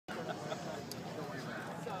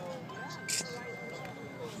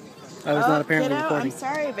I was not apparently kiddo, recording. I'm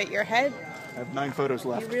sorry, but your head, I have 9 photos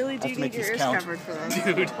left. you really do need your ears covered for those.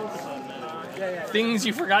 Dude. Things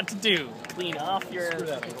you forgot to do. Clean off your...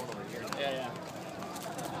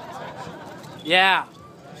 Yeah.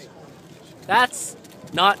 That's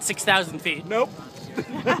not 6,000 feet. Nope.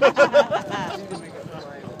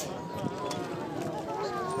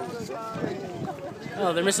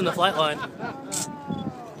 Oh, they're missing the flight line. How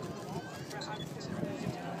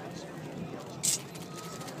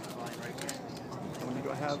many do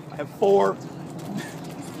I have? I have 4.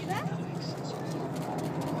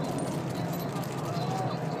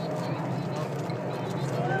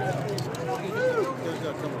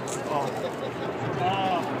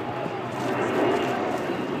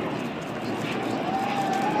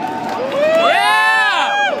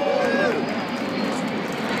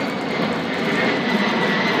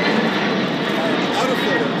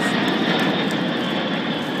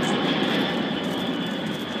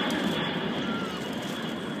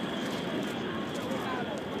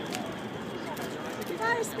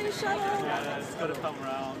 Bye, Space Shuttle. Yeah, it's going to come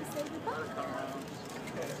around.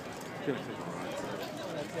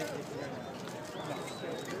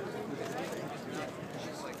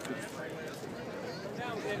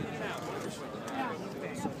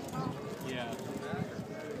 Yeah.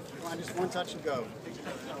 Come on, just one touch and go.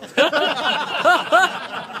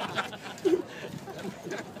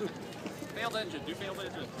 Failed engine. Do failed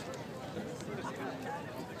engine.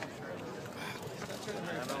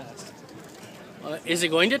 Is it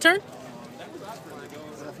going to turn?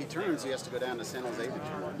 Well, if he turns, he has to go down to San Jose to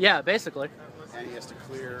turn. Yeah, basically. And he has to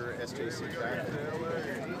clear SJC traffic.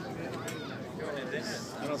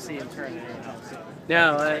 I don't see him turning.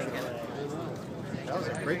 No, That was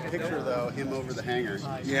a great picture, though, him over the hangar.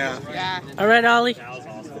 Yeah. Yeah. all right, Ollie.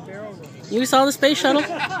 You saw the space shuttle?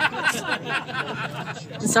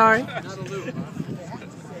 Sorry.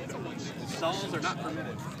 Stalls are not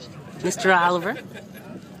permitted. Mr. Oliver.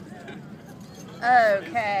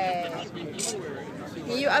 Okay.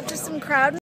 Are you up to some crowd